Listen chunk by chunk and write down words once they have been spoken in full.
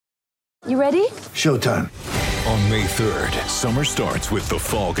You ready? Showtime. On May 3rd, summer starts with The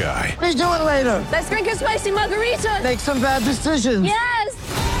Fall Guy. Let's do it later. Let's drink a spicy margarita. Make some bad decisions. Yes!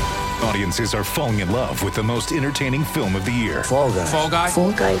 Audiences are falling in love with the most entertaining film of the year. Fall Guy. Fall Guy?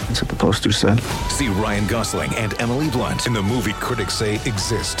 Fall guy. That's what the poster said. See Ryan Gosling and Emily Blunt in the movie critics say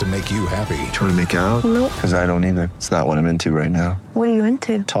exists to make you happy. Trying to make it out? Nope. Because I don't either. It's not what I'm into right now. What are you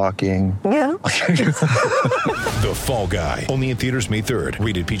into? Talking. Yeah. The Fall Guy. Only in theaters May 3rd.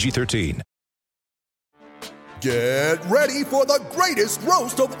 Rated PG-13. Get ready for the greatest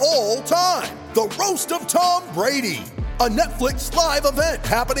roast of all time. The Roast of Tom Brady. A Netflix live event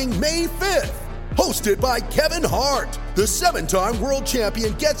happening May 5th. Hosted by Kevin Hart. The 7-time world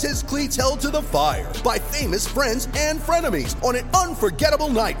champion gets his cleats held to the fire by famous friends and frenemies on an unforgettable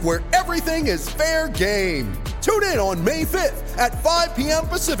night where everything is fair game. Tune in on May 5th at 5 p.m.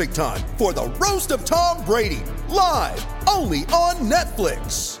 Pacific time for the Roast of Tom Brady. Live only on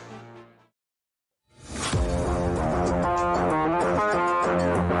Netflix.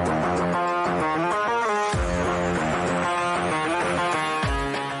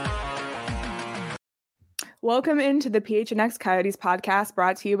 Welcome into the PHNX Coyotes podcast,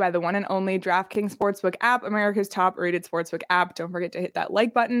 brought to you by the one and only DraftKings Sportsbook app, America's top-rated sportsbook app. Don't forget to hit that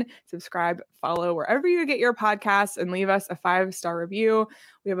like button, subscribe, follow wherever you get your podcasts, and leave us a 5-star review.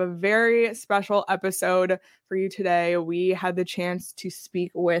 We have a very special episode for you today. We had the chance to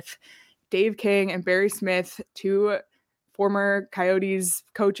speak with Dave King and Barry Smith, two former Coyotes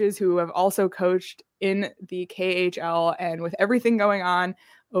coaches who have also coached in the KHL. And with everything going on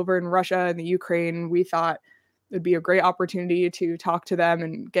over in Russia and the Ukraine, we thought it'd be a great opportunity to talk to them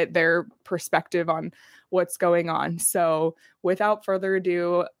and get their perspective on what's going on. So without further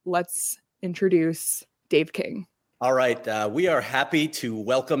ado, let's introduce Dave King. All right. We are happy to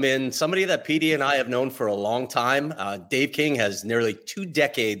welcome in somebody that PD and I have known for a long time. Dave King has nearly 2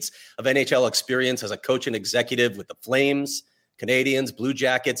 decades of NHL experience as a coach and executive with the Flames, Canadiens, Blue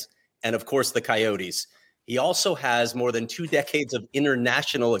Jackets, and of course the Coyotes. He also has more than 2 decades of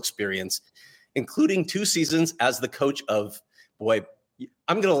international experience, including 2 seasons as the coach of, I'm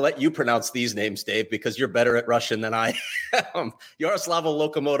going to let you pronounce these names, Dave, because you're better at Russian than I am. Yaroslav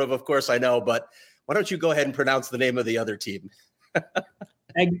Lokomotiv, of course, I know, but why don't you go ahead and pronounce the name of the other team?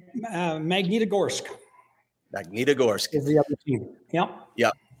 Magnitogorsk. Magnitogorsk is the other team.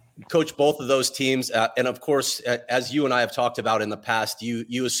 Yeah. Coach both of those teams. And of course, as you and I have talked about in the past,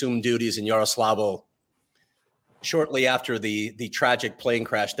 you assumed duties in Yaroslavo shortly after the tragic plane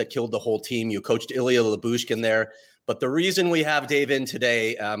crash that killed the whole team. You coached Ilya Lyubushkin there. But the reason we have Dave in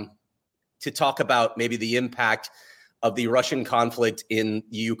today to talk about maybe the impact of the Russian conflict in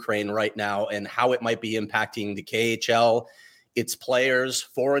Ukraine right now and how it might be impacting the KHL, its players,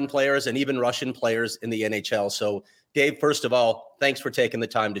 foreign players, and even Russian players in the NHL. So, Dave, first of all, thanks for taking the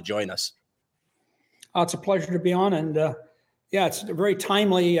time to join us. It's a pleasure to be on. And it's a very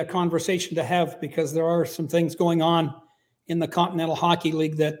timely conversation to have because there are some things going on in the Continental Hockey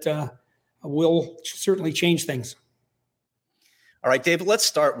League that will certainly change things. All right, David, let's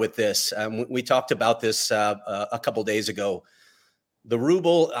start with this. We talked about this a couple days ago. The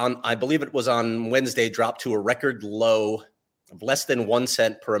ruble, I believe it was on Wednesday, dropped to a record low of less than 1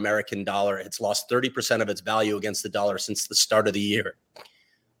 cent per American dollar. It's lost 30% of its value against the dollar since the start of the year.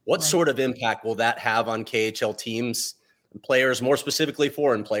 What sort of impact will that have on KHL teams and players, more specifically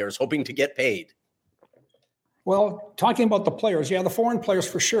foreign players, hoping to get paid? Well, talking about the players, the foreign players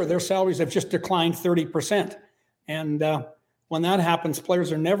for sure, their salaries have just declined 30%. And when that happens,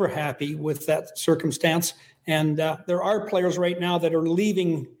 players are never happy with that circumstance. And there are players right now that are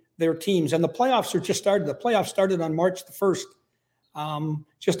leaving their teams. And the playoffs are just started. The playoffs started on March the 1st,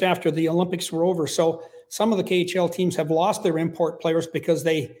 just after the Olympics were over. So some of the KHL teams have lost their import players because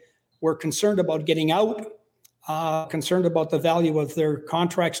they were concerned about getting out, concerned about the value of their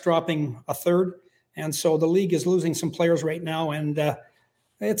contracts dropping a third. And so the league is losing some players right now. And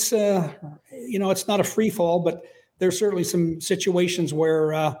it's not a free fall, but there's certainly some situations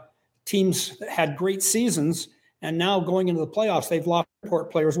where teams had great seasons, and now going into the playoffs, they've lost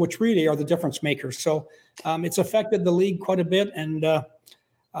import players, which really are the difference makers. So it's affected the league quite a bit, and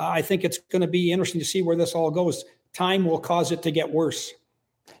I think it's going to be interesting to see where this all goes. Time will cause it to get worse.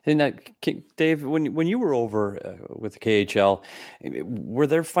 And Dave, when you were over with the KHL, were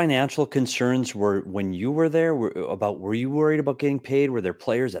there financial concerns when you were there were you worried about getting paid? Were there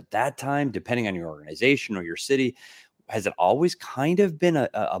players at that time, depending on your organization or your city? Has it always kind of been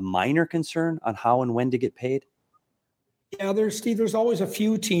a minor concern on how and when to get paid? Yeah, there's always a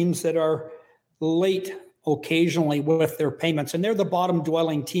few teams that are late occasionally with their payments, and they're the bottom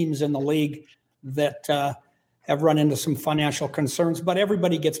dwelling teams in the league that have run into some financial concerns, but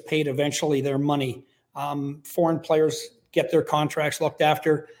everybody gets paid eventually their money. Foreign players get their contracts looked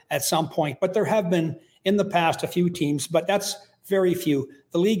after at some point, but there have been in the past a few teams, but that's very few.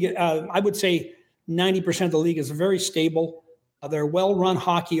 The league, I would say 90% of the league is very stable. They're well-run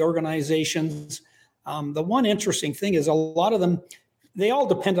hockey organizations. The one interesting thing is a lot of them, they all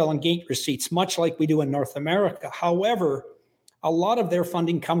depend on gate receipts, much like we do in North America. However, a lot of their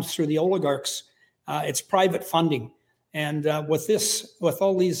funding comes through the oligarchs. It's private funding. And with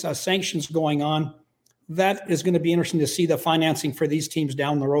all these sanctions going on, that is going to be interesting to see the financing for these teams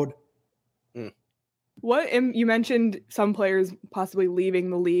down the road. You mentioned some players possibly leaving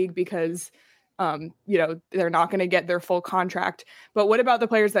the league because, they're not going to get their full contract. But what about the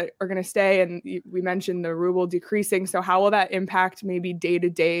players that are going to stay? And we mentioned the ruble decreasing. So how will that impact maybe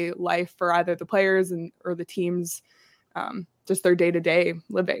day-to-day life for either the players or the teams, just their day-to-day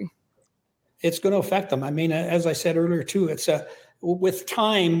living? It's going to affect them. I mean, as I said earlier too, it's with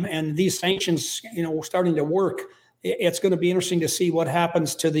time and these sanctions, starting to work, it's going to be interesting to see what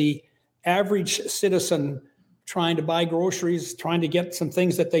happens to the average citizen trying to buy groceries, trying to get some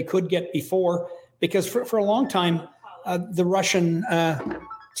things that they could get before, because for a long time, the Russian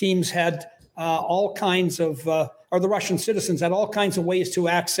teams had all kinds of, or the Russian citizens had all kinds of ways to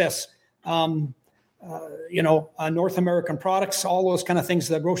access North American products, all those kind of things.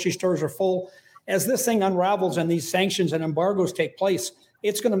 The grocery stores are full. As this thing unravels and these sanctions and embargoes take place,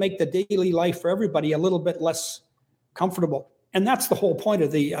 it's going to make the daily life for everybody a little bit less comfortable. And that's the whole point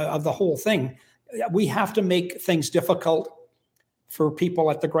of the whole thing. We have to make things difficult for people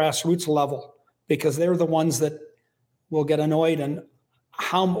at the grassroots level, because they're the ones that will get annoyed, and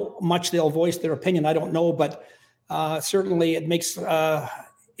how much they'll voice their opinion, I don't know, but certainly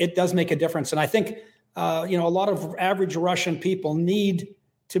it does make a difference. And I think a lot of average Russian people need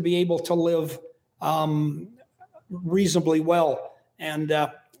to be able to live reasonably well. And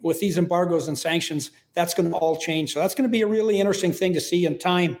with these embargoes and sanctions, that's going to all change. So that's going to be a really interesting thing to see in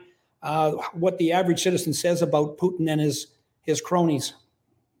time, what the average citizen says about Putin and his cronies.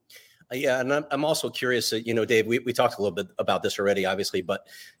 Yeah, and I'm also curious, Dave, we talked a little bit about this already, obviously, but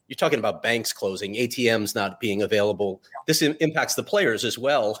you're talking about banks closing, ATMs not being available. This impacts the players as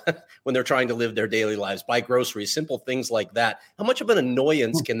well when they're trying to live their daily lives, buy groceries, simple things like that. How much of an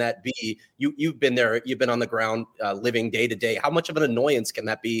annoyance can that be? You've been there, you've been on the ground living day to day. How much of an annoyance can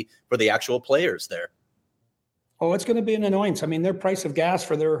that be for the actual players there? Oh, it's going to be an annoyance. I mean, their price of gas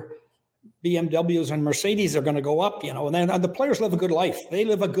for their BMWs and Mercedes are going to go up, and then the players live a good life. They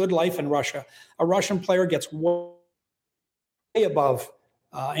live a good life in Russia. A Russian player gets way above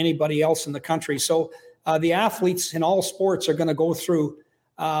anybody else in the country. So the athletes in all sports are going to go through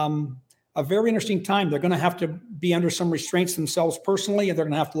a very interesting time. They're going to have to be under some restraints themselves personally, and they're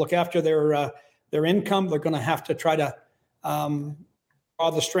going to have to look after their income. They're going to have to try to draw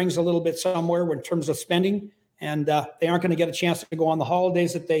the strings a little bit somewhere in terms of spending, and they aren't going to get a chance to go on the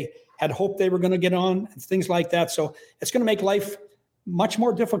holidays that they had hoped they were going to get on, and things like that. So it's going to make life much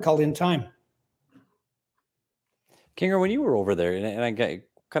more difficult in time. Kinger, when you were over there, and I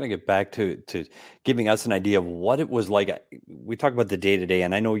kind of get back to giving us an idea of what it was like. We talk about the day-to-day,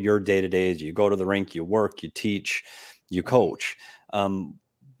 and I know your day-to-day is you go to the rink, you work, you teach, you coach.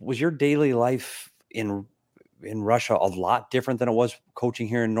 Was your daily life in Russia a lot different than it was coaching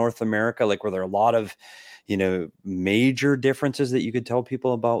here in North America? Like, were there a lot of, major differences that you could tell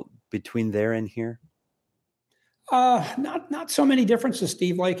people about between there and here? Not so many differences,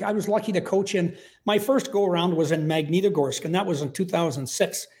 Steve. Like, I was lucky to coach my first go around was in Magnitogorsk, and that was in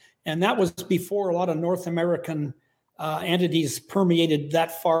 2006. And that was before a lot of North American entities permeated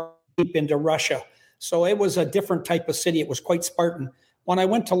that far deep into Russia. So it was a different type of city. It was quite Spartan. When I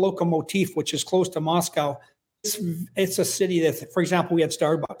went to Lokomotiv, which is close to Moscow, it's a city that, for example, we had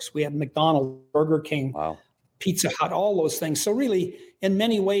Starbucks, we had McDonald's, Burger King, wow, Pizza Hut, all those things. So really, in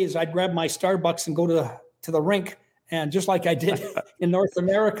many ways, I'd grab my Starbucks and go to the rink, and just like I did in North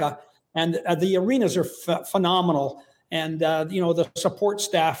America. And the arenas are phenomenal. And, the support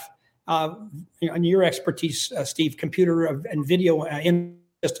staff, and your expertise, Steve, computer and video in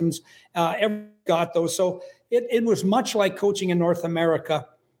systems, everyone got those. So it was much like coaching in North America.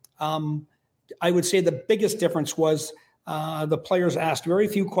 I would say the biggest difference was the players asked very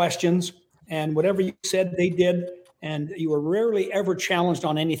few questions, and whatever you said, they did. And you were rarely ever challenged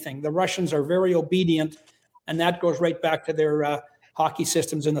on anything. The Russians are very obedient, and that goes right back to their hockey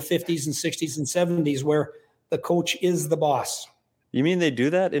systems in the 50s and 60s and 70s, where the coach is the boss. You mean they do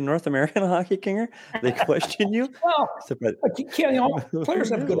that in North American hockey, Kinger? They question you? Well, players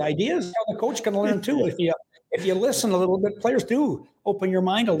have good ideas. The coach can learn too. If you listen a little bit, players do open your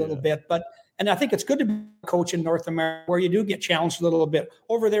mind a little bit. But And I think it's good to be a coach in North America where you do get challenged a little bit.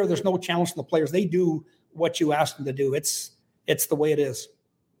 Over there, there's no challenge to the players. They do what you ask them to do. It's the way it is.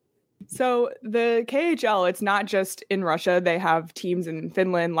 So the KHL, it's not just in Russia. They have teams in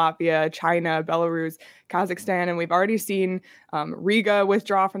Finland, Latvia, China, Belarus, Kazakhstan, and we've already seen Riga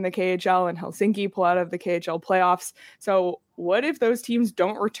withdraw from the KHL and Helsinki pull out of the KHL playoffs. So what if those teams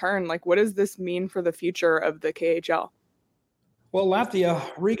don't return? Like, what does this mean for the future of the KHL? Well, Latvia,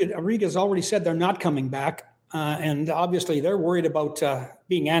 Riga's already said they're not coming back. And obviously they're worried about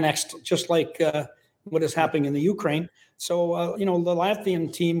being annexed, just like what is happening in the Ukraine. So, the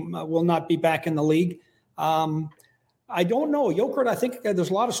Latvian team will not be back in the league. I don't know. Jokerit, I think there's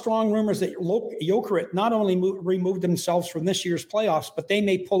a lot of strong rumors that Jokerit not only removed themselves from this year's playoffs, but they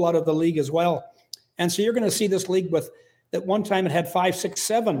may pull out of the league as well. And so you're going to see this league that one time it had 5, 6,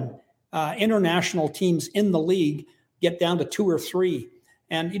 7 international teams in the league get down to 2 or 3.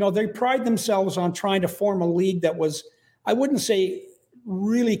 And, they pride themselves on trying to form a league that was, I wouldn't say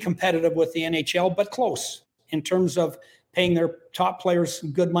really competitive with the NHL, but close in terms of paying their top players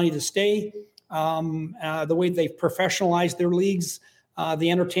good money to stay, the way they've professionalized their leagues.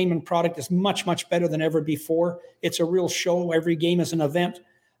 The entertainment product is much, much better than ever before. It's a real show. Every game is an event.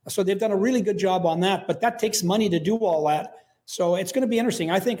 So they've done a really good job on that, but that takes money to do all that. So it's going to be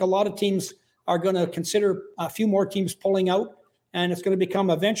interesting. I think a lot of teams are going to consider a few more teams pulling out, and it's going to become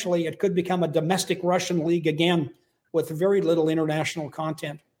eventually, it could become a domestic Russian league again with very little international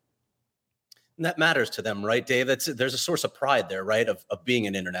content. And that matters to them, right, Dave? There's a source of pride there, right, of being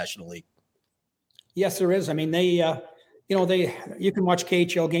an international league. Yes, there is. I mean, you can watch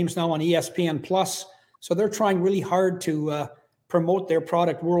KHL games now on ESPN Plus, so they're trying really hard to promote their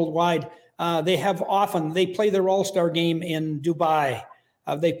product worldwide. They play their All-Star game in Dubai.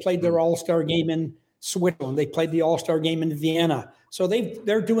 They played their All-Star game in Switzerland. They played the All-Star game in Vienna. So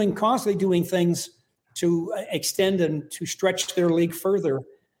they're constantly doing things to extend and to stretch their league further.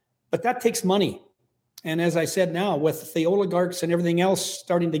 But that takes money. And as I said now, with the oligarchs and everything else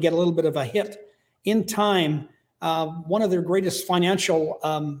starting to get a little bit of a hit, in time, one of their greatest financial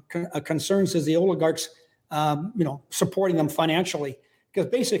concerns is the oligarchs, supporting them financially. Because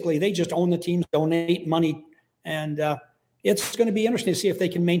basically they just own the teams, donate money. And it's going to be interesting to see if they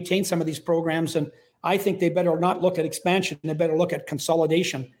can maintain some of these programs. And I think they better not look at expansion. They better look at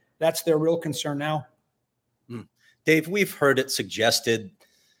consolidation. That's their real concern now. Dave, we've heard it suggested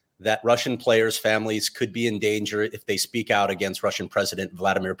that Russian players' families could be in danger if they speak out against Russian President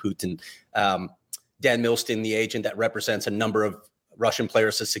Vladimir Putin. Dan Milston, the agent that represents a number of Russian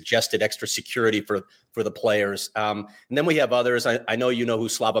players, has suggested extra security for the players. And then we have others. I know you know who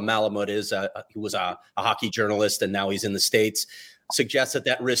Slava Malamud is. He was a hockey journalist, and now he's in the States. Suggests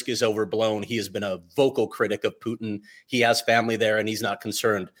that risk is overblown. He has been a vocal critic of Putin. He has family there, and he's not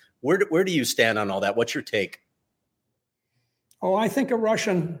concerned. Where do you stand on all that? What's your take? Oh, I think a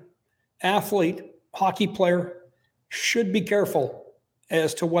Russian athlete, hockey player, should be careful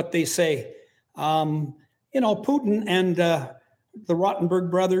as to what they say. Putin and the Rottenberg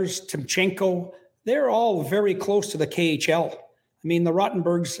brothers, Timchenko, they're all very close to the KHL. I mean, the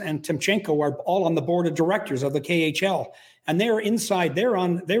Rottenbergs and Timchenko are all on the board of directors of the KHL, and they're inside. They're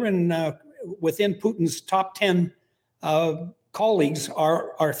in within Putin's top 10 colleagues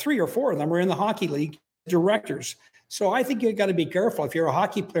are 3 or 4 of them are in the hockey league directors. So I think you've got to be careful if you're a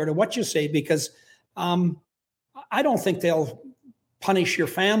hockey player to what you say, because I don't think they'll punish your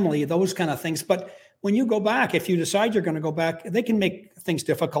family, those kind of things. But when you go back, if you decide you're going to go back, they can make things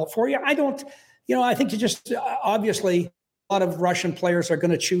difficult for you. I think you just, obviously, a lot of Russian players are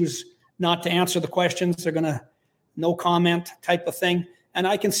going to choose not to answer the questions. They're going to no comment type of thing. And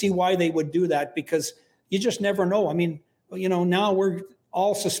I can see why they would do that, because you just never know. I mean, now we're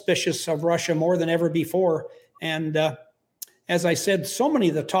all suspicious of Russia more than ever before. And as I said, so many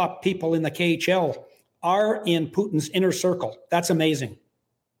of the top people in the KHL are in Putin's inner circle. That's amazing.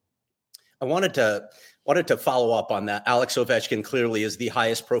 I wanted to follow up on that. Alex Ovechkin clearly is the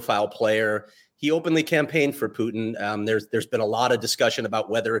highest profile player. He openly campaigned for Putin. There's been a lot of discussion about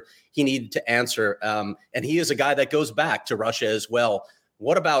whether he needed to answer. And he is a guy that goes back to Russia as well.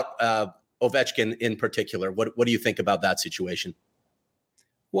 What about Ovechkin in particular? What do you think about that situation?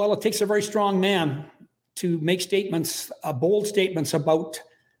 Well, it takes a very strong man to make statements, bold statements about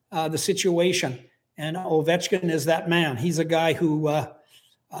the situation. And Ovechkin is that man. He's a guy who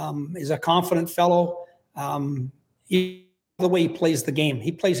is a confident fellow. The way he plays the game,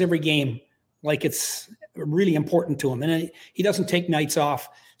 he plays every game like it's really important to him. And he doesn't take nights off.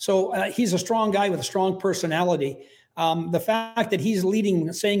 So he's a strong guy with a strong personality. The fact that he's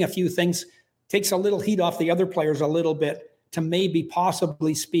leading, saying a few things, takes a little heat off the other players a little bit. to maybe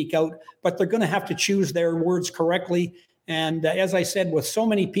possibly speak out, but they're going to have to choose their words correctly. And as I said, with so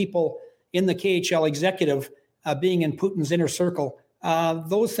many people in the KHL executive being in Putin's inner circle,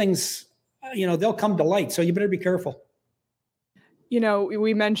 those things, they'll come to light. So you better be careful.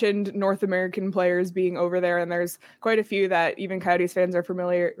 We mentioned North American players being over there, and there's quite a few that even Coyotes fans are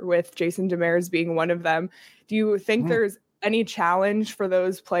familiar with, Jason Demers being one of them. Do you think there's any challenge for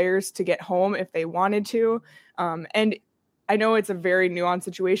those players to get home if they wanted to? And I know it's a very nuanced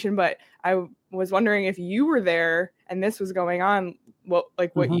situation, but I was wondering if you were there and this was going on, what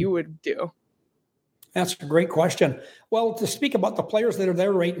you would do. That's a great question. Well, to speak about the players that are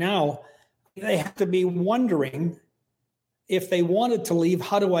there right now, they have to be wondering, if they wanted to leave,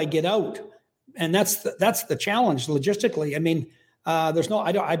 how do I get out? And that's the challenge logistically. I mean,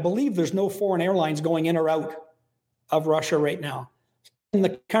 I believe there's no foreign airlines going in or out of Russia right now. In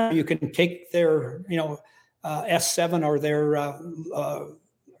the country, you can take their, S7 or their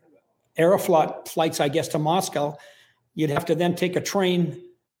Aeroflot flights, I guess, to Moscow. You'd have to then take a train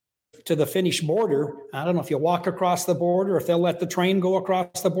to the Finnish border. I don't know if you walk across the border, if they'll let the train go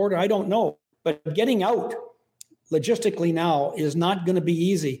across the border. I don't know. But getting out logistically now is not going to be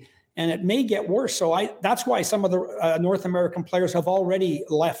easy, and it may get worse. So that's why some of the North American players have already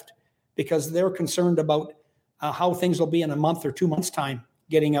left, because they're concerned about how things will be in a month or 2 months' time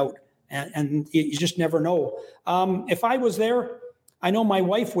getting out, and you just never know. If I was there, I know my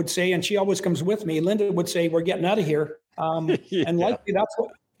wife would say, and she always comes with me, Linda would say, we're getting out of here. And likely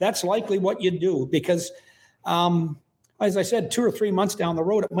that's likely what you'd do, because as I said, 2 or 3 months down the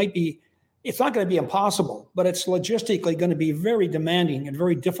road, it's not going to be impossible, but it's logistically going to be very demanding and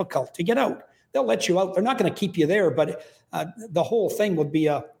very difficult to get out. They'll let you out. They're not going to keep you there, but the whole thing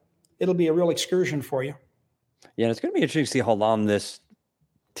it'll be a real excursion for you. Yeah, it's going to be interesting to see how long this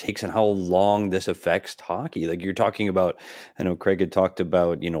takes and how long this affects hockey. Like you're talking about, I know Craig had talked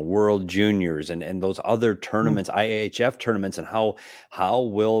about, World Juniors and those other tournaments, IHF tournaments, and how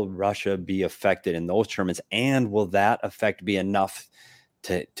will Russia be affected in those tournaments? And will that effect be enough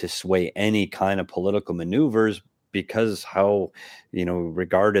to sway any kind of political maneuvers, because how,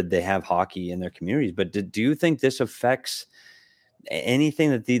 regarded they have hockey in their communities? But do you think this affects anything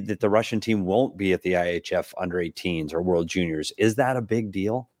that the Russian team won't be at the IHF under 18s or World Juniors? Is that a big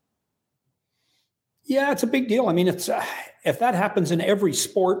deal? Yeah, it's a big deal. I mean, it's if that happens in every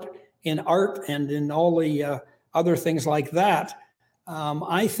sport, in art and in all the other things like that,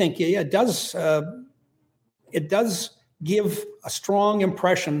 I think it does give a strong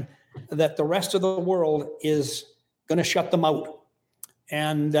impression that the rest of the world is going to shut them out.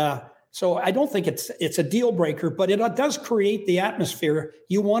 And so I don't think it's a deal breaker, but it does create the atmosphere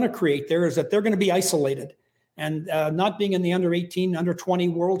you want to create there, is that they're going to be isolated. And not being in the under 18, under 20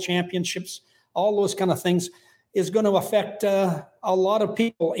 world championships, all those kind of things is going to affect a lot of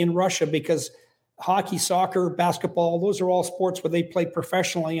people in Russia, because hockey, soccer, basketball, those are all sports where they play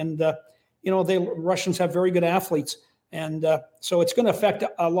professionally. And, Russians have very good athletes. And so it's going to affect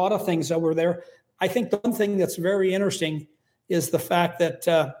a lot of things over there. I think the one thing that's very interesting is the fact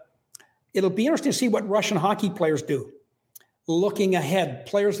that it'll be interesting to see what Russian hockey players do. Looking ahead,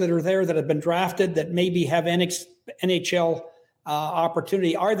 players that are there that have been drafted that maybe have NHL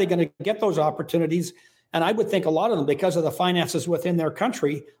opportunity, are they going to get those opportunities? And I would think a lot of them, because of the finances within their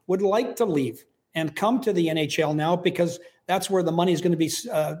country, would like to leave and come to the NHL now, because that's where the money is going to be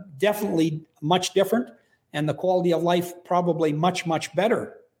definitely much different, and the quality of life probably much, much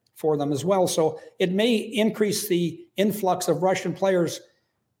better for them as well. So it may increase the influx of Russian players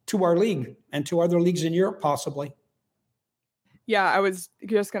to our league and to other leagues in Europe, possibly. Yeah, I was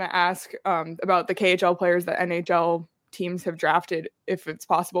just going to ask about the KHL players that NHL teams have drafted. If it's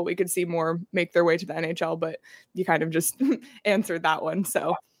possible, we could see more make their way to the NHL, but you kind of just answered that one.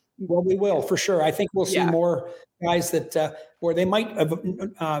 So, well, we will for sure. I think we'll see more guys that where they might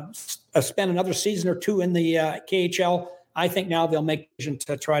have spent another season or two in the KHL. I think now they'll make a decision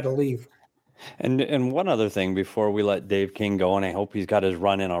to try to leave. And one other thing before we let Dave King go, and I hope he's got his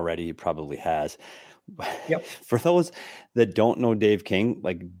run in already. He probably has. Yep. For those that don't know Dave King,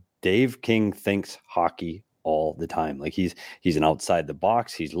 like Dave King thinks hockey all the time. Like he's an outside the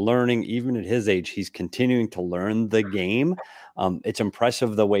box. He's learning, even at his age, he's continuing to learn the game. It's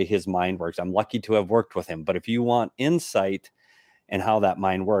impressive the way his mind works. I'm lucky to have worked with him. But if you want insight and how that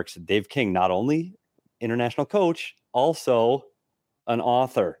mind works, Dave King, not only international coach, also an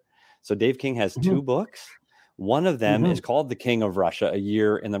author. So Dave King has two books. One of them is called The King of Russia, A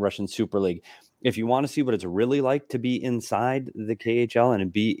Year in the Russian Super League. If you want to see what it's really like to be inside the KHL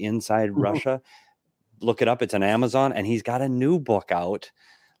and be inside Russia, look it up. It's on Amazon. And he's got a new book out,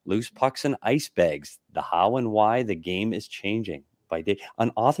 Loose Pucks and Ice Bags, The How and Why the Game is Changing by Dave,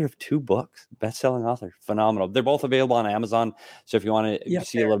 an author of 2 books, best-selling author, phenomenal. They're both available on Amazon. So if you want to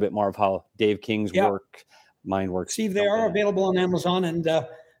see a little bit more of how Dave King's mind works. Steve, they are available on Amazon. And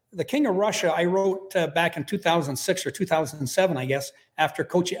The King of Russia, I wrote back in 2006 or 2007, I guess, after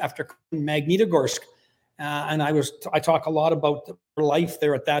Magnitogorsk. And I talk a lot about the life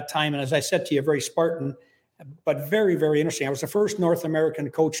there at that time. And as I said to you, very Spartan, but very, very interesting. I was the first North American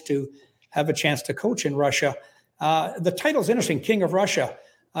coach to have a chance to coach in Russia. The title's interesting, King of Russia.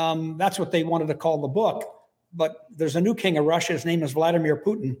 That's what they wanted to call the book. But there's a new king of Russia. His name is Vladimir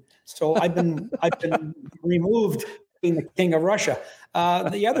Putin. So I've been removed being the king of Russia.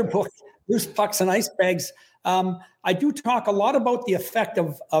 The other book, Loose Pucks and Ice Bags, I do talk a lot about the effect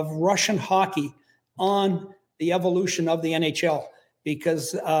of Russian hockey on the evolution of the NHL,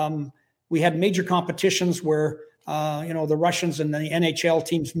 because we had major competitions where the Russians and the NHL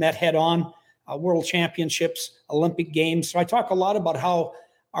teams met head on, world championships, Olympic Games. So I talk a lot about how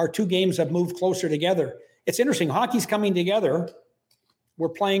our 2 games have moved closer together. It's interesting. Hockey's coming together. We're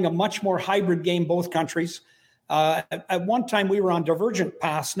playing a much more hybrid game, both countries. At one time, we were on divergent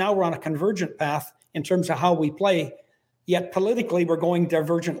paths. Now we're on a convergent path in terms of how we play. Yet politically, we're going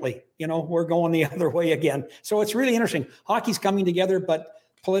divergently. We're going the other way again. So it's really interesting. Hockey's coming together, but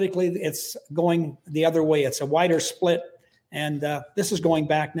politically, it's going the other way. It's a wider split. And this is going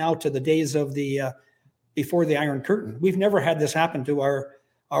back now to the days of before the Iron Curtain. We've never had this happen to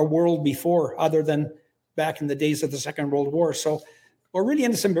our world before, other than back in the days of the Second World War. So we're really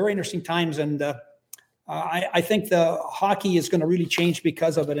into some very interesting times. And I think the hockey is going to really change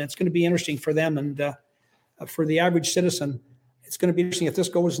because of it. And it's going to be interesting for them. And for the average citizen, it's going to be interesting if this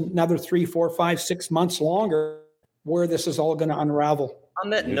goes another 3, 4, 5, 6 months longer, where this is all going to unravel. On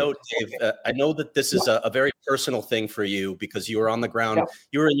that note, Dave, I know that this is a very personal thing for you because you were on the ground. Yeah.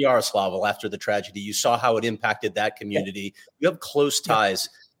 You were in Yaroslavl after the tragedy. You saw how it impacted that community. Yeah. You have close ties.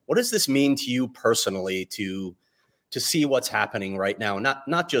 Yeah. What does this mean to you personally to see what's happening right now?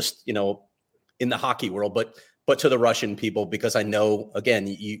 Not just, in the hockey world, but to the Russian people, because I know, again,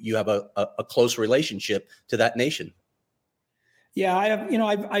 you have a close relationship to that nation. Yeah, I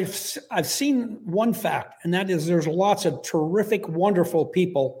have. I've seen one fact, and that is there's lots of terrific, wonderful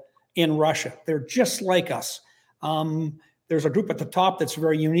people in Russia. They're just like us. There's a group at the top that's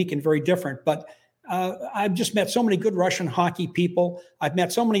very unique and very different. But I've just met so many good Russian hockey people. I've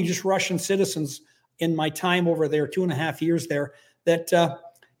met so many just Russian citizens in my time over there, 2.5 years there, that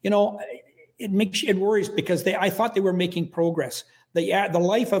it worries, because I thought they were making progress. The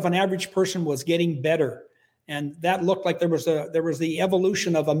life of an average person was getting better. And that looked like there was the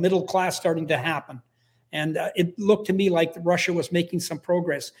evolution of a middle class starting to happen. And it looked to me like Russia was making some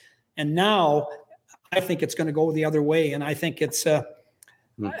progress. And now I think it's going to go the other way. And I think it's, I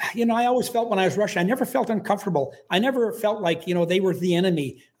always felt when I was Russian, I never felt uncomfortable. I never felt like, they were the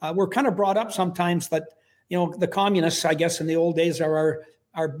enemy. We're kind of brought up sometimes that, the communists, I guess, in the old days are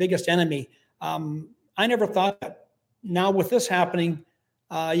our biggest enemy. I never thought that. Now with this happening,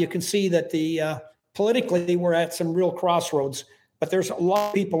 you can see that politically, we're at some real crossroads, but there's a lot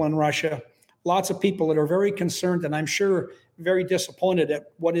of people in Russia, lots of people that are very concerned, and I'm sure very disappointed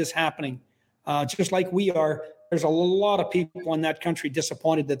at what is happening. Just like we are, there's a lot of people in that country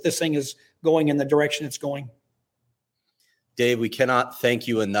disappointed that this thing is going in the direction it's going. Dave, we cannot thank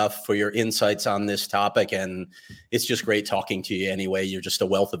you enough for your insights on this topic, and it's just great talking to you anyway. You're just a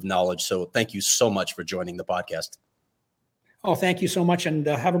wealth of knowledge, so thank you so much for joining the podcast. Oh, thank you so much, and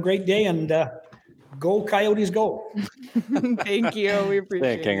have a great day, and go Coyotes, go. Thank you. We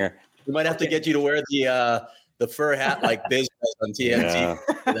appreciate it. Kinger. We might have to get you to wear the fur hat like Biz on TNT.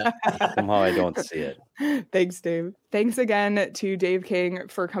 Yeah. Somehow I don't see it. Thanks, Dave. Thanks again to Dave King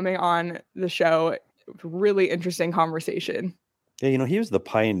for coming on the show. Really interesting conversation. Yeah, he was the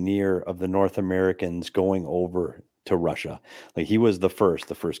pioneer of the North Americans going over to Russia. Like, he was the first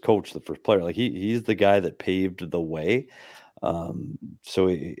coach, the first player. Like, he's the guy that paved the way. So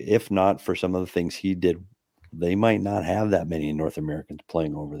if not for some of the things he did, they might not have that many North Americans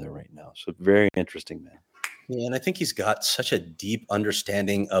playing over there right now. So very interesting, man. Yeah, and I think he's got such a deep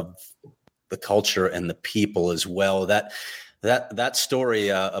understanding of the culture and the people as well. That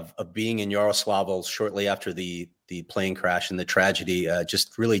story of being in Yaroslavl shortly after the plane crash and the tragedy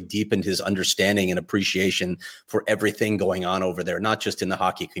just really deepened his understanding and appreciation for everything going on over there, not just in the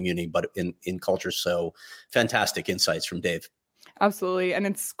hockey community, but in culture. So fantastic insights from Dave. Absolutely. And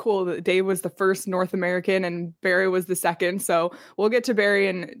it's cool that Dave was the first North American and Barry was the second. So we'll get to Barry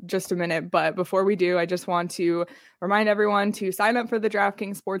in just a minute. But before we do, I just want to remind everyone to sign up for the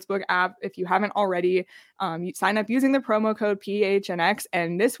DraftKings Sportsbook app. If you haven't already, you sign up using the promo code PHNX.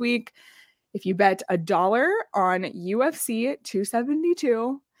 And this week, if you bet $1 on UFC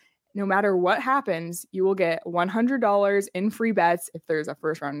 272, no matter what happens, you will get $100 in free bets. If there's a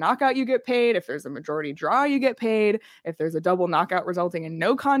first round knockout, you get paid. If there's a majority draw, you get paid. If there's a double knockout resulting in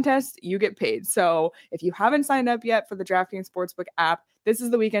no contest, you get paid. So if you haven't signed up yet for the DraftKings Sportsbook app, this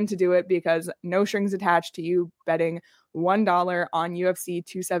is the weekend to do it because no strings attached to you betting $1 on UFC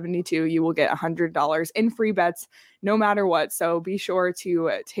 272. You will get $100 in free bets no matter what. So be sure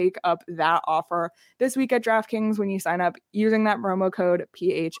to take up that offer this week at DraftKings when you sign up using that promo code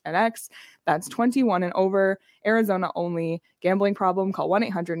PHNX. That's 21 and over, Arizona only. Gambling problem? Call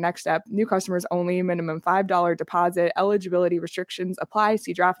 1-800-NEXT-STEP. New customers only. Minimum $5 deposit. Eligibility restrictions apply.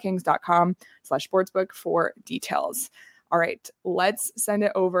 See DraftKings.com/sportsbook for details. All right, let's send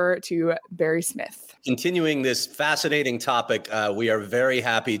it over to Barry Smith. Continuing this fascinating topic, we are very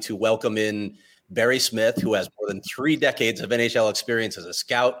happy to welcome in Barry Smith, who has more than 3 decades of NHL experience as a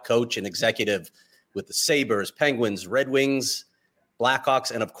scout, coach, and executive with the Sabres, Penguins, Red Wings,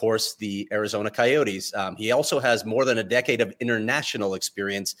 Blackhawks, and of course, the Arizona Coyotes. He also has more than a decade of international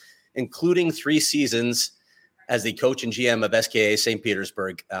experience, including 3 seasons as the coach and GM of SKA St.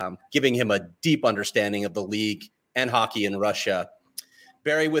 Petersburg, giving him a deep understanding of the league and hockey in Russia.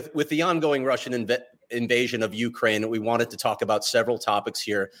 Barry, with the ongoing Russian invasion of Ukraine, we wanted to talk about several topics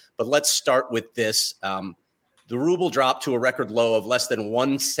here, but let's start with this. The ruble dropped to a record low of less than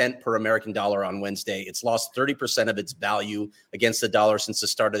 1 cent per American dollar on Wednesday. It's lost 30% of its value against the dollar since the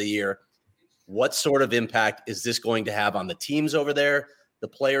start of the year. What sort of impact is this going to have on the teams over there, the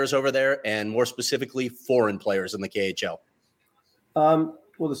players over there, and more specifically, foreign players in the KHL?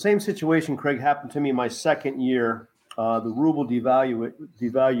 Well, the same situation, Craig, happened to me my second year. The ruble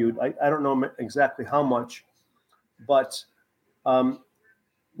devalued. I don't know exactly how much, but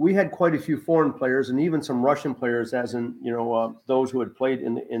we had quite a few foreign players and even some Russian players, as in those who had played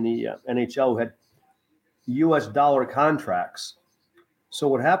in the NHL, who had U.S. dollar contracts. So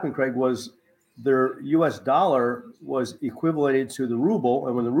what happened, Craig, was their U.S. dollar was equated to the ruble,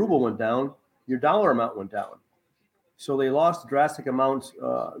 and when the ruble went down, your dollar amount went down. So they lost drastic amounts.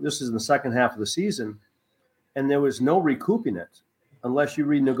 This is in the second half of the season, and there was no recouping it unless you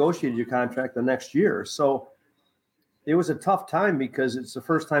renegotiated your contract the next year. So it was a tough time because it's the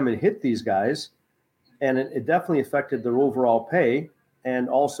first time it hit these guys, and it definitely affected their overall pay and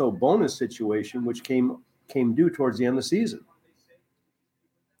also bonus situation, which came due towards the end of the season.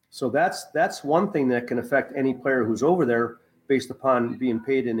 So that's one thing that can affect any player who's over there based upon being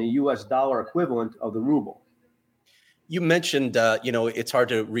paid in a U.S. dollar equivalent of the ruble. You mentioned, it's hard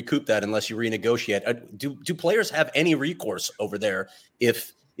to recoup that unless you renegotiate. Do players have any recourse over there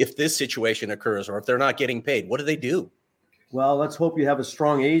if this situation occurs or if they're not getting paid? What do they do? Well, let's hope you have a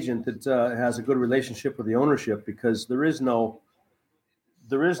strong agent that has a good relationship with the ownership, because there is no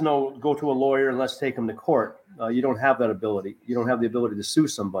go to a lawyer and let's take them to court. You don't have that ability. You don't have the ability to sue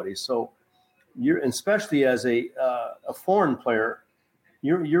somebody. So especially as a foreign player,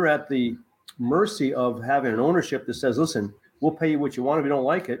 you're at the mercy of having an ownership that says, listen, we'll pay you what you want. If you don't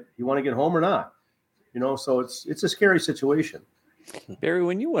like it, you want to get home or not, so it's a scary situation. Barry,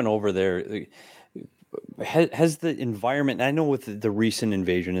 when you went over there, has the environment, I know with the recent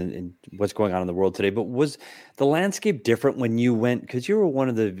invasion and what's going on in the world today, but was the landscape different when you went? Because you were one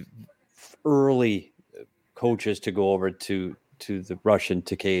of the early coaches to go over to the Russian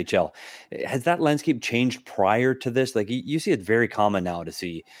to KHL. Has that landscape changed prior to this? Like you see it very common now to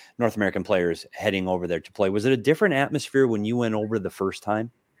see North American players heading over there to play. Was it a different atmosphere when you went over the first time?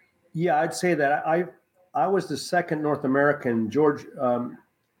 Yeah, I'd say that I was the second North American. Dave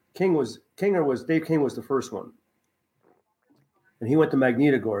King was the first one. And he went to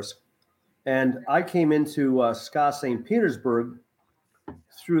Magnitogorsk. And I came into SKA St. Petersburg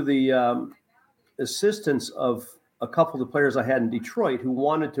through the assistance of a couple of the players I had in Detroit who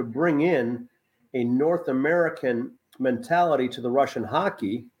wanted to bring in a North American mentality to the Russian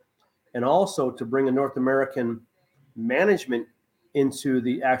hockey, and also to bring a North American management into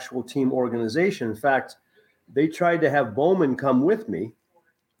the actual team organization. In fact, they tried to have Bowman come with me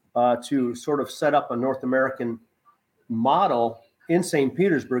to sort of set up a North American model in St.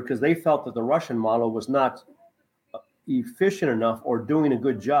 Petersburg, because they felt that the Russian model was not efficient enough or doing a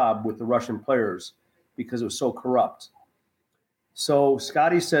good job with the Russian players, because it was so corrupt. So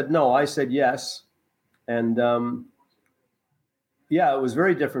Scotty said no, I said yes. And, Yeah, it was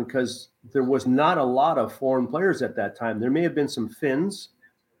very different because there was not a lot of foreign players at that time. There may have been some Finns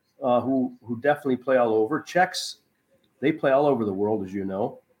who definitely play all over. Czechs, they play all over the world, as you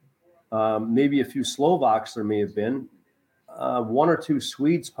know. Maybe a few Slovaks there may have been. One or two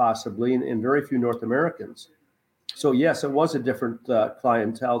Swedes possibly, and very few North Americans. So, yes, it was a different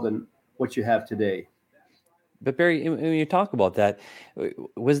clientele than what you have today. But Barry, when you talk about that,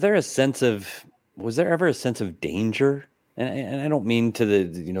 was there ever a sense of danger? And I don't mean to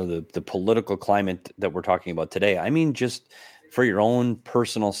the political climate that we're talking about today. I mean, just for your own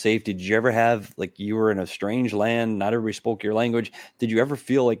personal safety. Did you ever have, like, you were in a strange land, not everybody spoke your language? Did you ever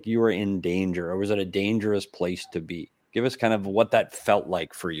feel like you were in danger, or was it a dangerous place to be? Give us kind of what that felt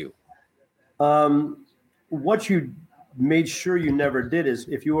like for you. What you made sure you never did is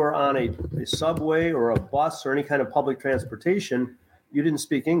if you were on a subway or a bus or any kind of public transportation, you didn't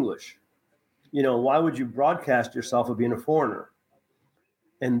speak English. Why would you broadcast yourself of being a foreigner?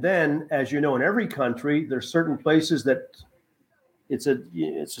 And then, as you know, in every country, there's certain places that it's a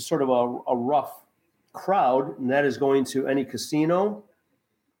sort of a rough crowd, and that is going to any casino,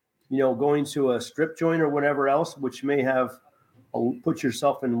 going to a strip joint or whatever else, which may have put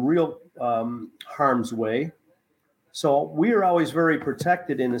yourself in real harm's way. So we are always very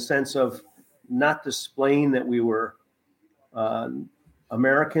protected in the sense of not displaying that we were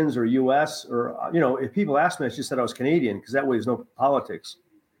Americans or U.S. or, if people asked me, I just said I was Canadian because that way there's no politics.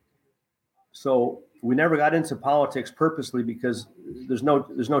 So we never got into politics purposely because there's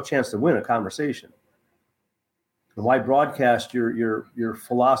no chance to win a conversation. And why broadcast your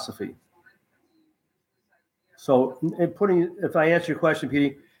philosophy? So if I answer your question,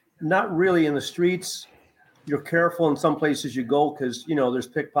 Petey, not really in the streets. You're careful in some places you go because, there's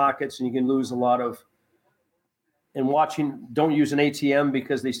pickpockets and you can lose a lot of. And don't use an ATM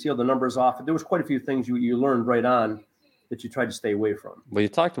because they steal the numbers off. There was quite a few things you learned right on that you tried to stay away from. Well, you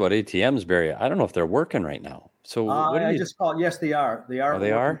talked about ATMs, Barry. I don't know if they're working right now. So I just call it. Yes, they are. They are. Oh,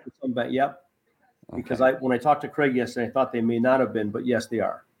 they are? Yep. Okay. Because when I talked to Craig yesterday, I thought they may not have been, but yes, they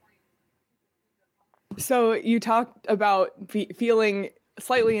are. So you talked about feeling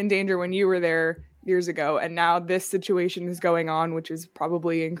slightly in danger when you were there years ago, and now this situation is going on, which is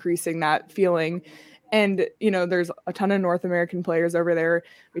probably increasing that feeling. And, there's a ton of North American players over there.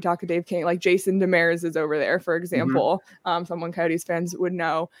 We talked to Dave King, like Jason Demers is over there, for example. Mm-hmm. Someone Coyotes fans would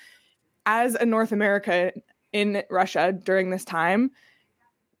know. As a North American in Russia during this time,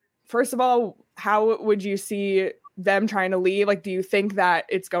 first of all, how would you see them trying to leave? Like, do you think that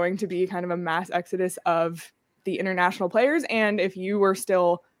it's going to be kind of a mass exodus of the international players? And if you were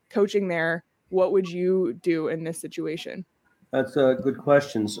still coaching there, what would you do in this situation? That's good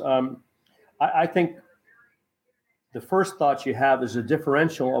questions. I think the first thought you have is a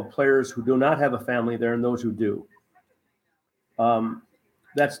differential of players who do not have a family there and those who do.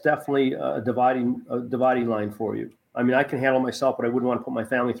 That's definitely a dividing line for you. I mean, I can handle myself, but I wouldn't want to put my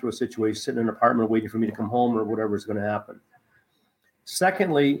family through a situation, sitting in an apartment waiting for me to come home or whatever is going to happen.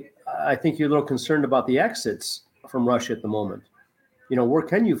 Secondly, I think you're a little concerned about the exits from Russia at the moment. Where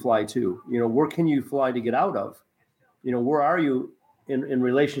can you fly to? Where can you fly to get out of? Where are you in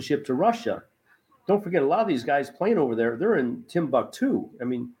relationship to Russia? Don't forget, a lot of these guys playing over there, they're in Timbuktu. I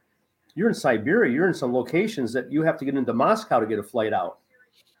mean, you're in Siberia. You're in some locations that you have to get into Moscow to get a flight out.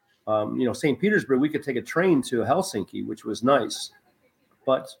 St. Petersburg, we could take a train to Helsinki, which was nice.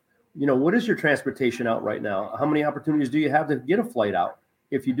 But, what is your transportation out right now? How many opportunities do you have to get a flight out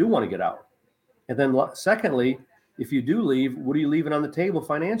if you do want to get out? And then secondly, if you do leave, what are you leaving on the table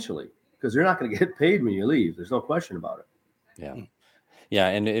financially? Because you're not going to get paid when you leave. There's no question about it. Yeah. Yeah.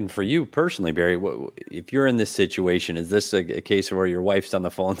 And for you personally, Barry, if you're in this situation, is this a case where your wife's on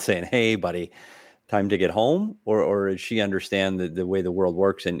the phone saying, hey, buddy, time to get home? Or does she understand the way the world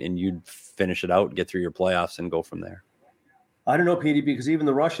works and you'd finish it out, get through your playoffs and go from there? I don't know, Petey, because even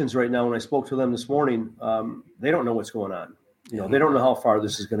the Russians right now, when I spoke to them this morning, they don't know what's going on. They don't know how far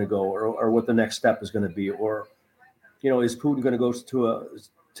this is going to go or what the next step is going to be. Or, is Putin going to go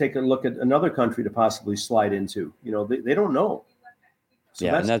take a look at another country to possibly slide into? They don't know. So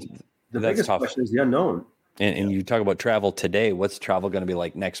yeah, that's the biggest tough. question is the unknown. And you talk about travel today. What's travel going to be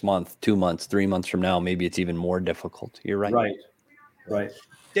like next month, 2 months, 3 months from now? Maybe it's even more difficult. You're right. Right.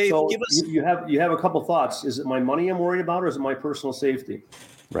 Dave, so give us. You have a couple thoughts. Is it my money I'm worried about, or is it my personal safety?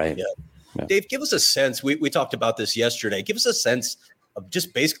 Right. Yeah. Dave, give us a sense. We talked about this yesterday. Give us a sense of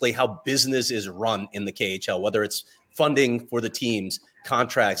just basically how business is run in the KHL, whether it's funding for the teams,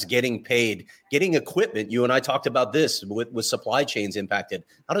 contracts, getting paid, getting equipment. You and I talked about this with supply chains impacted.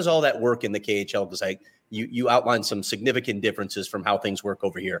 How does all that work in the KHL? Because you outlined some significant differences from how things work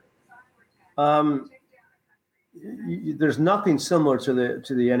over here. there's nothing similar to the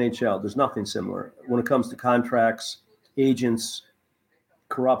NHL. There's nothing similar when it comes to contracts, agents,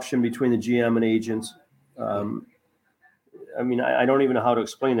 corruption between the GM and agents. I mean, I don't even know how to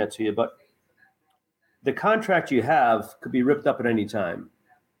explain that to you, but the contract you have could be ripped up at any time.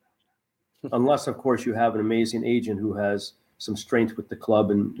 Unless, of course, you have an amazing agent who has some strength with the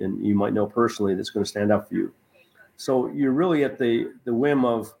club and you might know personally that's going to stand up for you. So you're really at the whim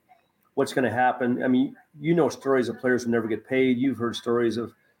of what's going to happen. I mean, you know stories of players who never get paid. You've heard stories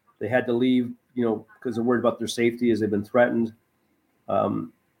of they had to leave, because they're worried about their safety as they've been threatened.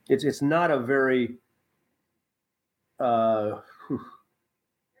 It's not a very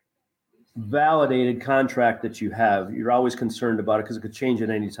validated contract that you have. You're always concerned about it because it could change at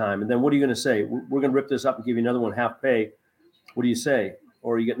any time. And then what are you going to say? We're going to rip this up and give you another one half pay. What do you say?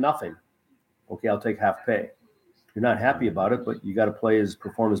 Or you get nothing. Okay, I'll take half pay. You're not happy about it, but you got to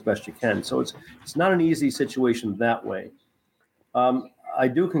perform as best you can. So it's not an easy situation that way. I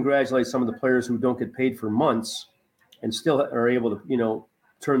do congratulate some of the players who don't get paid for months and still are able to,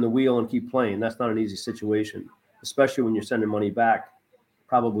 turn the wheel and keep playing. That's not an easy situation, especially when you're sending money back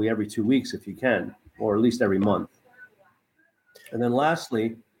probably every 2 weeks if you can, or at least every month. And then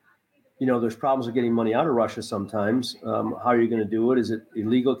lastly, there's problems with getting money out of Russia sometimes. How are you going to do it? Is it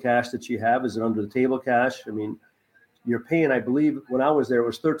illegal cash that you have? Is it under the table cash? I mean, you're paying, I believe, when I was there, it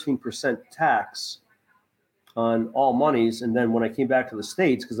was 13% tax on all monies. And then when I came back to the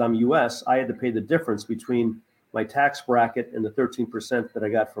States, because I'm U.S., I had to pay the difference between my tax bracket and the 13% that I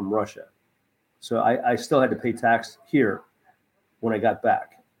got from Russia. So I still had to pay tax here when I got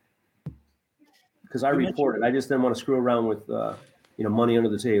back because I reported. I just didn't want to screw around with, money under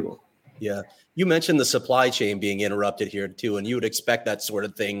the table. Yeah. You mentioned the supply chain being interrupted here too, and you would expect that sort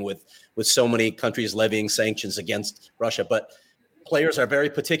of thing with so many countries levying sanctions against Russia, but players are very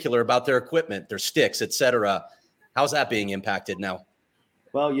particular about their equipment, their sticks, et cetera. How's that being impacted now?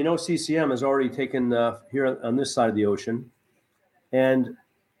 Well, CCM has already taken here on this side of the ocean, and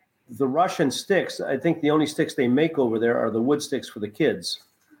the Russian sticks, I think the only sticks they make over there are the wood sticks for the kids.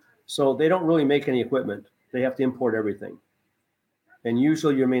 So they don't really make any equipment. They have to import everything. And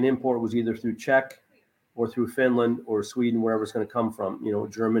usually your main import was either through Czech or through Finland or Sweden, wherever it's going to come from,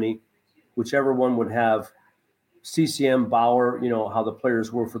 Germany, whichever one would have CCM, Bauer, how the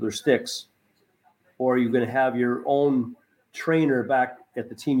players were for their sticks. Or you're going to have your own trainer back at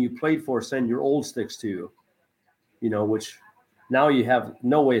the team you played for send your old sticks to you, which now you have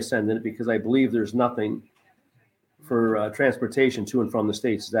no way of sending it because I believe there's nothing for transportation to and from the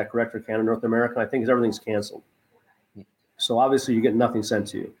States. Is that correct, or Canada, North America? I think everything's canceled. So obviously you get nothing sent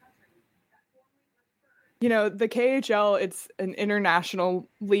to you. The KHL, it's an international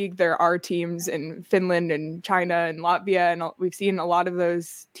league. There are teams in Finland and China and Latvia, and we've seen a lot of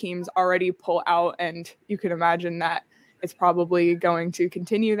those teams already pull out, and you can imagine that it's probably going to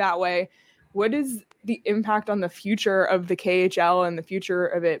continue that way. What is the impact on the future of the KHL and the future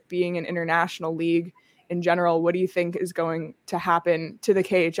of it being an international league in general? What do you think is going to happen to the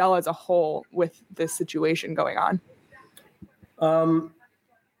KHL as a whole with this situation going on?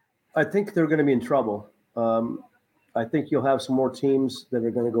 I think they're going to be in trouble. I think you'll have some more teams that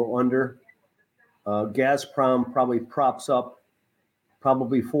are going to go under. Gazprom probably props up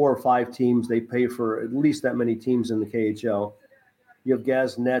probably 4 or 5 teams. They pay for at least that many teams in the KHL. You have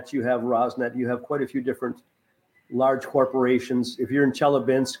Gaznet, you have Rosneft, you have quite a few different large corporations. If you're in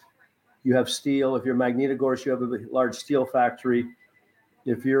Chelyabinsk, you have steel. If you're Magnitogorsk, you have a large steel factory.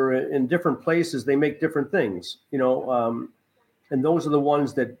 If you're in different places, they make different things, and those are the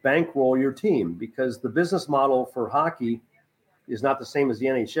ones that bankroll your team because the business model for hockey is not the same as the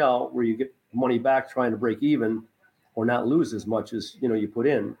NHL where you get money back trying to break even or not lose as much as, you put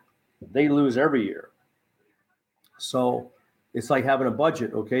in. They lose every year. So it's like having a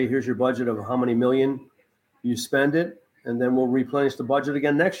budget. Okay, here's your budget of how many million you spend it, and then we'll replenish the budget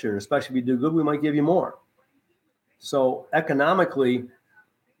again next year. And especially if you do good, we might give you more. So economically,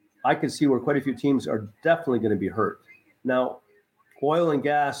 I can see where quite a few teams are definitely going to be hurt. Now, oil and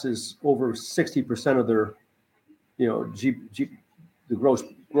gas is over 60% of their, the gross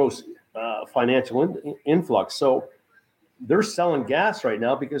financial influx. So they're selling gas right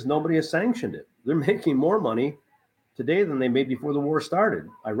now because nobody has sanctioned it. They're making more money today than they made before the war started,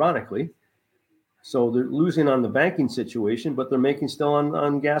 ironically. So they're losing on the banking situation, but they're making still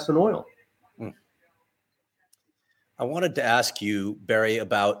on gas and oil. I wanted to ask you, Barry,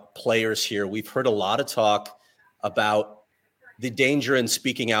 about players here. We've heard a lot of talk about the danger in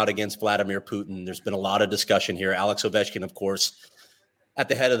speaking out against Vladimir Putin. There's been a lot of discussion here. Alex Ovechkin, of course, at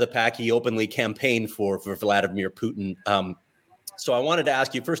the head of the pack, he openly campaigned for Vladimir Putin So I wanted to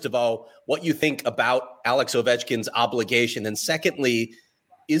ask you, first of all, what you think about Alex Ovechkin's obligation. And secondly,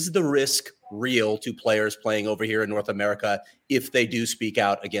 is the risk real to players playing over here in North America if they do speak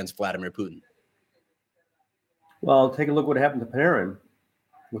out against Vladimir Putin? Well, take a look what happened to Panarin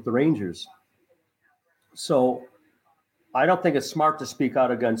with the Rangers. So I don't think it's smart to speak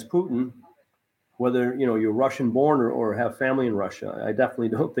out against Putin, whether you're Russian born or have family in Russia. I definitely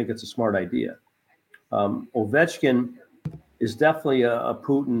don't think it's a smart idea. Ovechkin is definitely a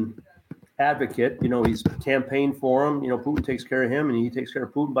Putin advocate. He's campaigned for him. Putin takes care of him, and he takes care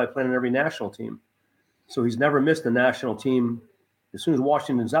of Putin by playing on every national team. So he's never missed a national team. As soon as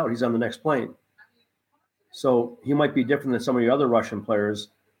Washington's out, he's on the next plane. So he might be different than some of the other Russian players.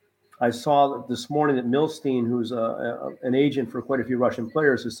 I saw this morning that Milstein, who's an agent for quite a few Russian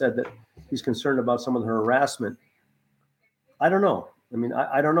players, has said that he's concerned about some of the harassment. I don't know. I mean,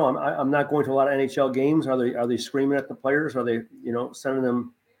 I don't know. I'm not going to a lot of NHL games. Are they screaming at the players? Are they, sending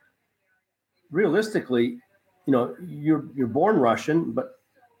them? Realistically, you're born Russian, but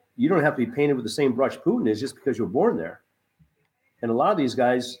you don't have to be painted with the same brush Putin is just because you're born there. And a lot of these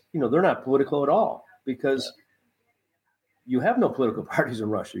guys, they're not political at all because you have no political parties in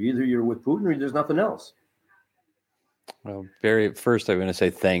Russia. Either you're with Putin or there's nothing else. Well, Barry, first I'm going to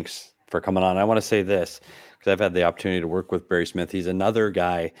say thanks for coming on. I want to say this because I've had the opportunity to work with Barry Smith. He's another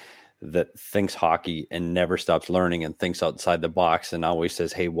guy that thinks hockey and never stops learning and thinks outside the box and always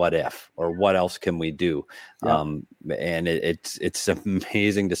says, hey, what if, or what else can we do? Yeah. And it's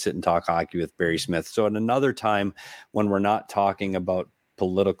amazing to sit and talk hockey with Barry Smith. So at another time when we're not talking about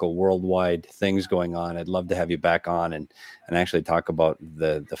political worldwide things going on, I'd love to have you back on and actually talk about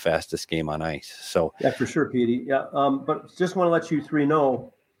the fastest game on ice. So yeah, for sure, Petey. Yeah. But just want to let you three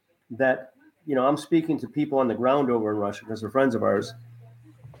know that, I'm speaking to people on the ground over in Russia because they're friends of ours.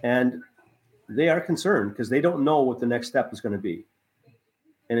 And they are concerned because they don't know what the next step is going to be.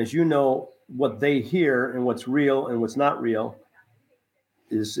 And as you know, what they hear and what's real and what's not real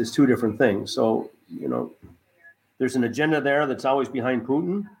is two different things. So, there's an agenda there that's always behind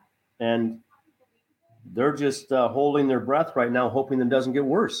Putin. And they're just holding their breath right now, hoping it doesn't get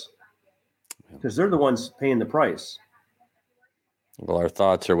worse because they're the ones paying the price. Well, our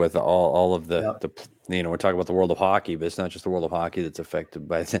thoughts are with all of the we're talking about the world of hockey, but it's not just the world of hockey that's affected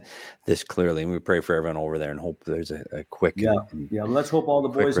by this clearly. And we pray for everyone over there and hope there's a quick. Yeah. Let's hope all the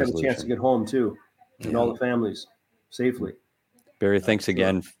boys have a chance to get home too, and all the families safely. Barry, thanks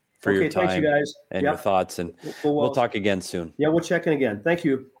again for your time. Thanks, you guys. And your thoughts. And we'll talk again soon. Yeah, we'll check in again. Thank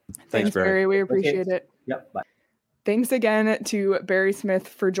you. Thanks, Barry. We appreciate it. Yep. Bye. Thanks again to Barry Smith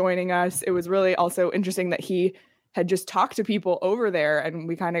for joining us. It was really also interesting that he had just talked to people over there and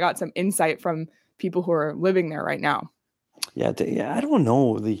we kind of got some insight from people who are living there right now. Yeah. I don't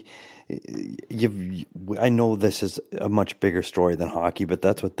know. I know this is a much bigger story than hockey, but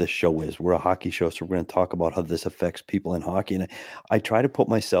that's what this show is. We're a hockey show, so we're going to talk about how this affects people in hockey. And I try to put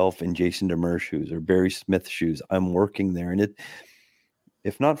myself in Jason Demers' shoes or Barry Smith's shoes. I'm working there, and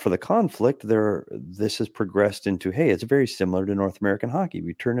if not for the conflict, this has progressed into, hey, it's very similar to North American hockey.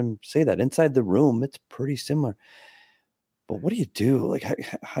 We turn and say that inside the room, it's pretty similar. But what do you do? Like,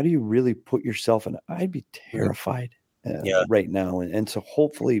 how do you really put yourself in? I'd be terrified right now. And so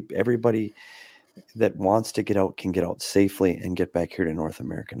hopefully everybody that wants to get out can get out safely and get back here to North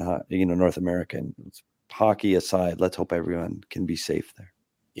America. North America. And hockey aside, let's hope everyone can be safe there.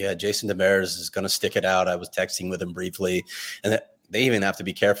 Yeah, Jason Demers is going to stick it out. I was texting with him briefly, and they even have to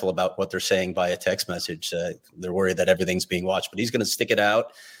be careful about what they're saying by a text message. They're worried that everything's being watched, but he's going to stick it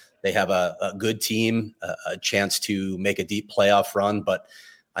out. They have a good team, a chance to make a deep playoff run. But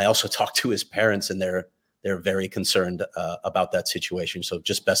I also talked to his parents, and they're very concerned about that situation. So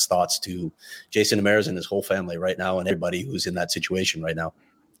just best thoughts to Jason Demers and his whole family right now, and everybody who's in that situation right now.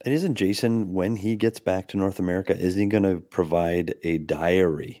 And isn't Jason, when he gets back to North America, is he going to provide a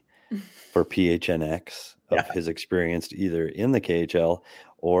diary for PHNX of his experience either in the KHL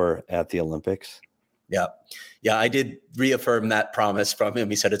or at the Olympics? Yeah, I did reaffirm that promise from him.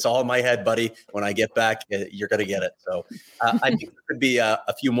 He said, it's all in my head, buddy. When I get back, you're going to get it. So I think there could be a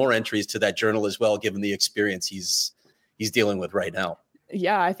few more entries to that journal as well, given the experience he's dealing with right now.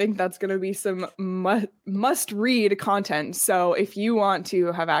 Yeah, I think that's going to be some must-read content. So if you want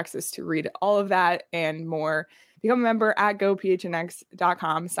to have access to read all of that and more, become a member at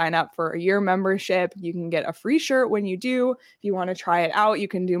gophnx.com. Sign up for a year membership. You can get a free shirt when you do. If you want to try it out, you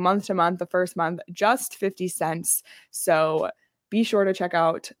can do month to month. The first month, just 50 cents. So be sure to check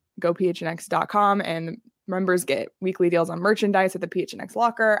out gophnx.com and members get weekly deals on merchandise at the PHNX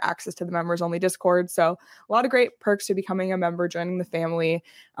locker, access to the members only Discord. So a lot of great perks to becoming a member, joining the family.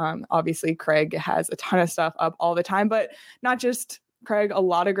 Obviously Craig has a ton of stuff up all the time, but not just Craig, a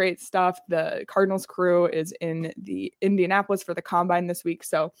lot of great stuff. The Cardinals crew is in the Indianapolis for the combine this week.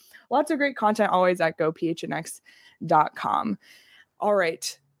 So lots of great content always at gophnx.com. All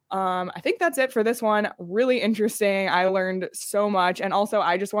right. I think that's it for this one. Really interesting. I learned so much. And also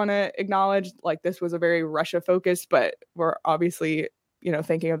I just want to acknowledge, like, this was a very Russia focused, but we're obviously,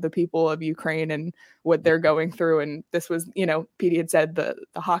 thinking of the people of Ukraine and what they're going through. And this was, Petey had said the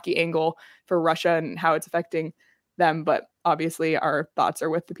hockey angle for Russia and how it's affecting them, but obviously our thoughts are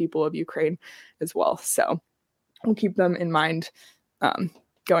with the people of Ukraine as well. So we'll keep them in mind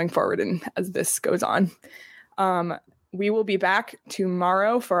going forward and as this goes on. We will be back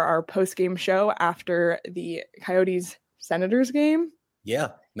tomorrow for our post-game show after the Coyotes Senators game.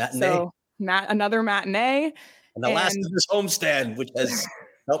 Yeah, matinee. So another matinee. And the last of this homestand, which has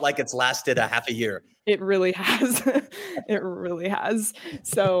felt like it's lasted a half a year. It really has. It really has.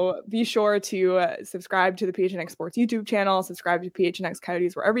 So be sure to subscribe to the PHNX Sports YouTube channel, subscribe to PHNX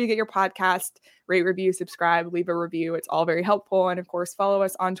Coyotes, wherever you get your podcast, rate, review, subscribe, leave a review. It's all very helpful. And of course, follow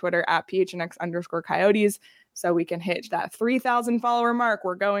us on Twitter at PHNX_Coyotes so we can hit that 3,000 follower mark.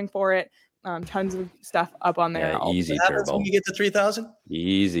 We're going for it. Tons of stuff up on there. Yeah, easy turbo. When you get to 3,000?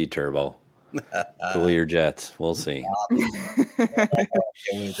 Easy turbo. Cool your jets. We'll see. Can't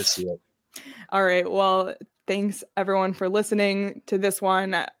wait to see it. All right. Well, thanks everyone for listening to this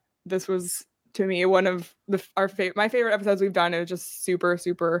one. This was, to me, one of my favorite episodes we've done. It was just super,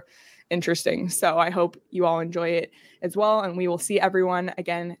 super interesting. So I hope you all enjoy it as well. And we will see everyone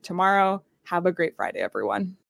again tomorrow. Have a great Friday, everyone.